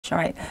All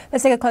right,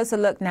 let's take a closer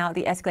look now at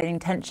the escalating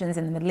tensions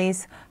in the Middle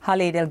East.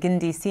 Khaled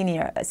Elgindy,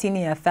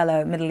 senior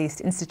fellow, Middle East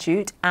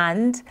Institute,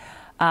 and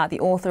the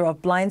author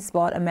of Blind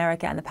Spot,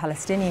 America and the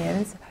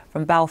Palestinians,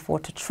 From Balfour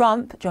to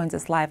Trump, joins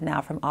us live now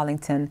from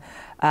Arlington,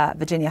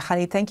 Virginia.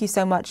 Khaled, thank you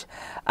so much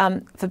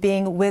for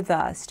being with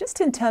us.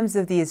 Just in terms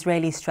of the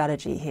Israeli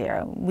strategy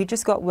here, we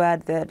just got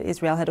word that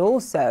Israel had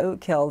also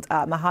killed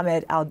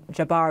Mohammed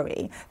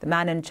al-Jabari, the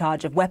man in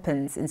charge of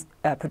weapons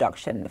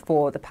production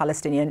for the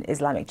Palestinian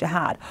Islamic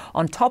Jihad.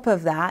 On top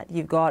of that,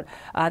 you've got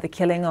the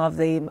killing of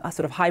the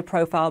sort of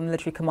high-profile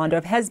military commander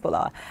of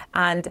Hezbollah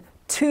and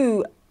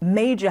two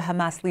major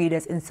Hamas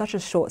leaders in such a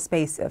short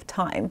space of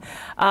time,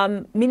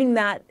 meaning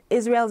that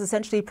Israel is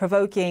essentially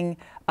provoking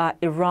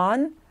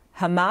Iran,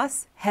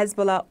 Hamas,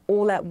 Hezbollah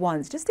all at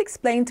once. Just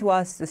explain to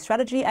us the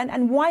strategy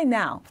and why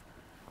now?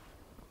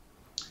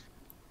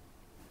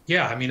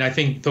 Yeah, I mean, I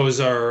think those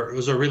are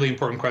really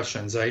important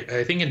questions.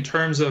 I think in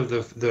terms of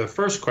the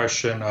first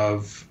question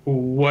of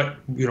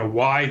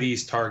why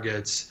these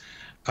targets,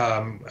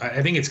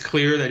 I think it's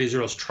clear that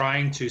Israel is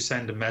trying to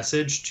send a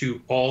message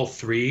to all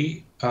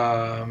three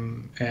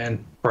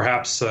and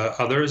perhaps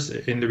others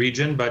in the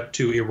region, but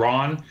to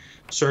Iran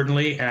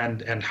certainly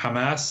and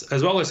Hamas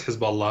as well as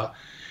Hezbollah,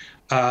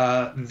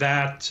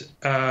 that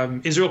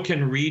Israel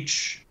can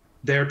reach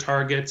their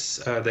targets,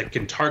 that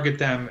can target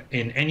them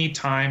in any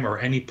time or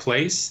any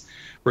place,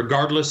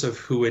 regardless of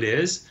who it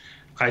is.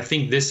 I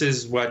think this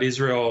is what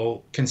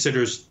Israel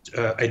considers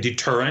a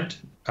deterrent.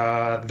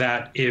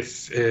 That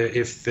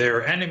if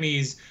their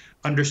enemies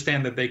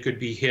understand that they could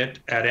be hit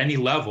at any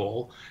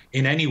level,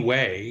 in any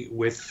way,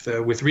 with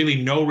really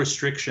no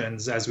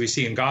restrictions, as we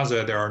see in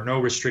Gaza, there are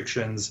no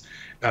restrictions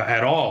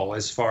at all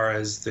as far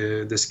as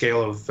the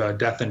scale of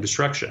death and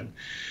destruction.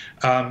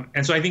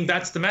 And so I think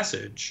that's the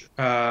message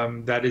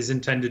that is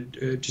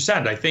intended to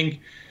send. I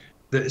think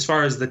that as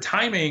far as the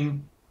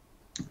timing,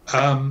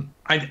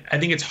 I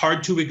think it's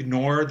hard to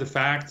ignore the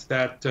fact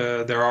that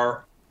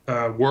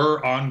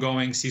were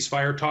ongoing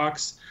ceasefire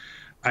talks.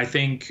 I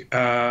think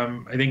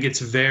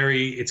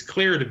it's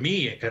clear to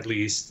me, at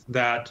least,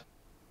 that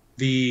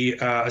the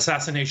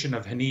assassination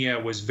of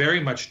Haniya was very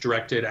much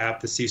directed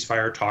at the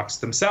ceasefire talks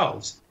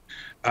themselves.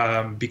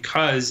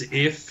 Because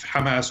if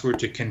Hamas were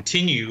to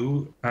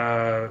continue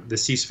the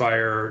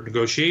ceasefire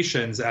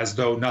negotiations as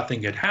though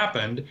nothing had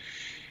happened,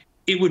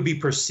 it would be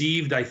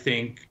perceived, I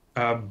think,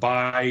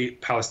 by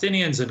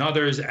Palestinians and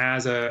others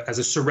as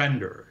a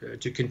surrender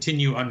to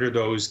continue under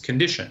those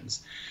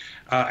conditions.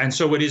 And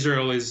so what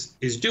Israel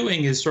is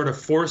doing is sort of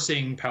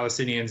forcing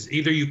Palestinians,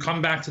 either you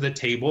come back to the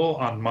table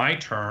on my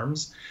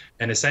terms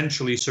and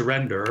essentially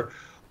surrender,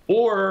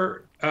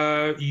 or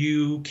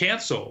you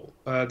cancel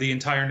the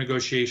entire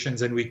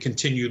negotiations and we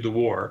continue the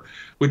war,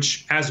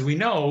 which, as we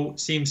know,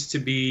 seems to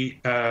be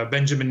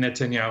Benjamin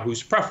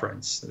Netanyahu's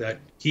preference, that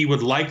he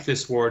would like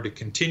this war to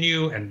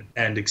continue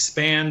and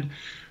expand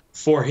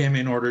for him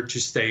in order to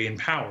stay in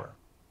power.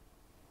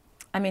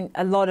 I mean,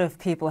 a lot of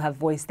people have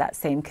voiced that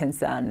same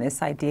concern,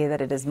 this idea that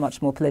it is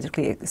much more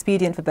politically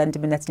expedient for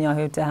Benjamin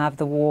Netanyahu to have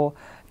the war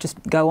just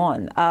go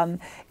on.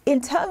 In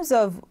terms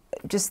of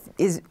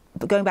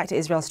going back to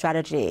Israel's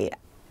strategy,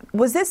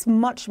 was this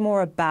much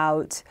more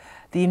about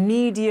the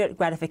immediate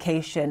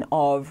gratification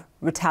of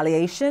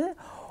retaliation,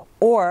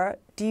 or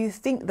do you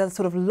think the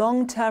sort of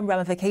long-term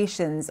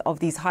ramifications of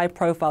these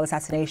high-profile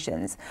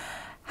assassinations,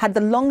 had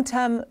the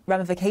long-term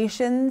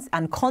ramifications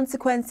and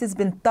consequences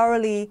been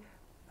thoroughly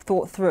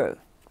thought through?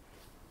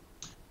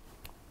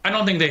 I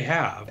don't think they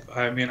have.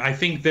 I mean, I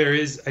think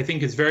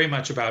it's very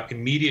much about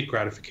immediate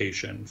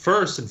gratification,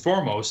 first and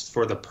foremost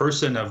for the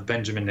person of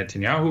Benjamin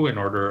Netanyahu, in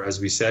order, as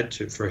we said,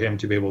 for him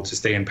to be able to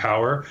stay in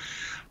power.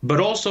 But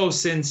also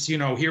since,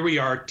 here we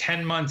are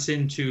 10 months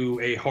into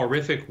a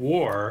horrific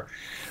war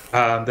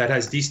that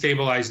has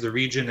destabilized the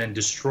region and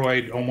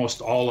destroyed almost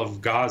all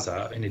of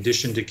Gaza, in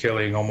addition to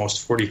killing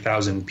almost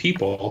 40,000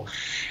 people.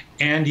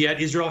 And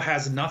yet Israel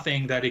has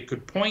nothing that it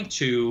could point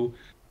to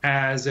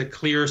as a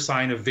clear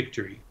sign of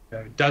victory.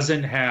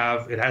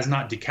 It has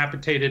not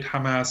decapitated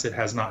Hamas. It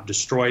has not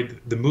destroyed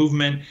the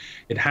movement.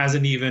 It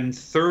hasn't even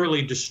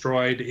thoroughly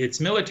destroyed its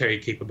military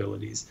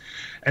capabilities.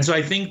 And so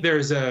I think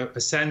there's a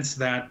sense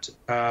that,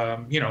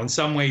 in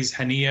some ways,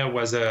 Haniya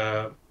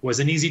was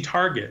an easy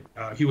target.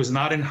 He was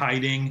not in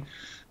hiding.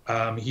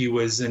 He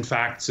was, in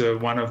fact,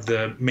 one of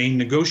the main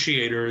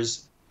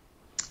negotiators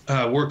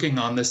working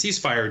on the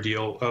ceasefire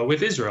deal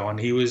with Israel, and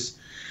he was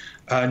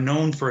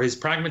known for his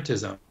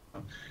pragmatism.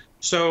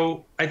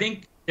 So I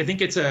think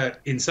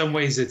in some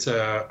ways it's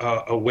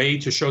a way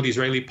to show the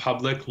Israeli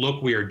public,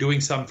 look, we are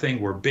doing something,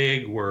 we're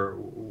big, we're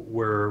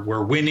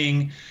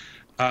winning.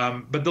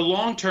 But the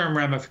long-term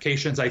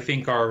ramifications, I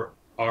think, have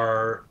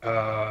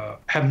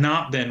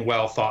not been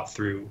well thought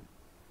through.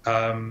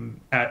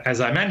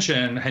 As I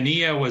mentioned,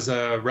 Haniya was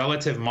a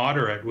relative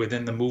moderate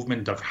within the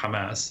movement of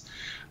Hamas.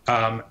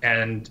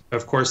 And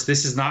of course,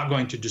 this is not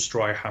going to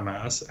destroy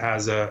Hamas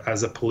as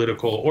a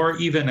political or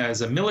even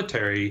as a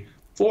military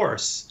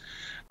force.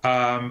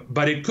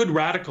 But it could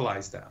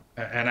radicalize them.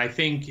 And I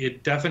think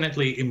it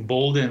definitely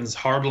emboldens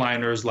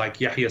hardliners like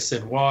Yahya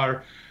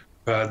Sinwar,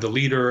 the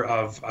leader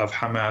of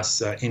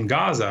Hamas in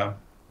Gaza,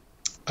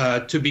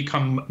 to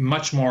become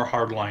much more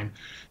hardline.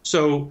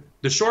 So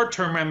the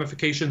short-term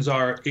ramifications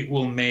are it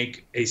will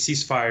make a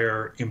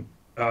ceasefire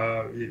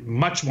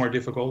much more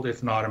difficult,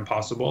 if not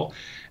impossible.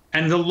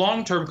 And the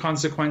long-term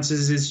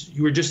consequences is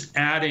we're just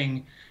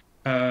adding,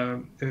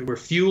 we're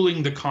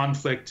fueling the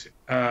conflict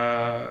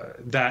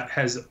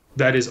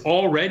that is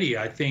already,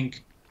 I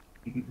think,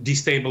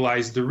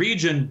 destabilized the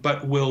region,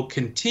 but will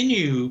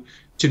continue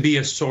to be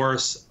a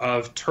source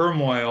of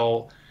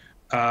turmoil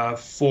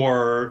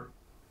for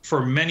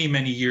many,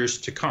 many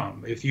years to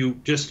come. If you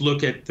just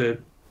look at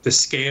the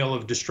scale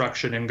of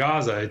destruction in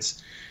Gaza,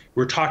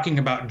 we're talking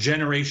about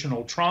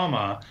generational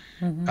trauma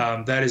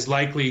that is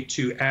likely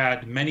to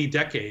add many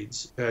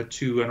decades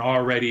to an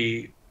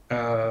already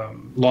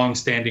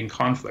long-standing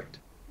conflict.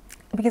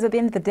 Because at the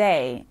end of the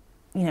day,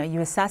 you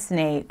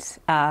assassinate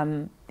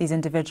these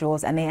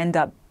individuals and they end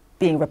up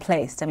being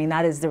replaced. I mean,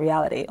 that is the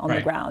reality on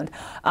the ground.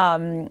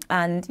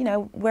 And,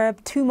 we're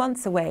 2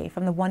 months away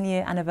from the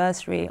 1-year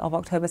anniversary of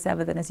October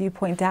 7th. And as you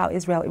point out,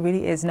 Israel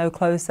really is no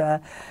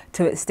closer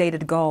to its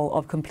stated goal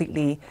of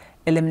completely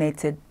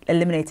eliminating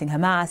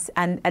Hamas,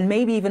 and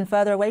maybe even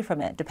further away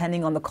from it,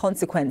 depending on the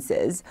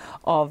consequences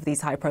of these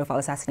high-profile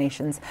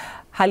assassinations.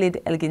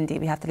 Khaled Elgindy,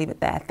 we have to leave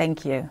it there.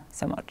 Thank you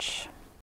so much.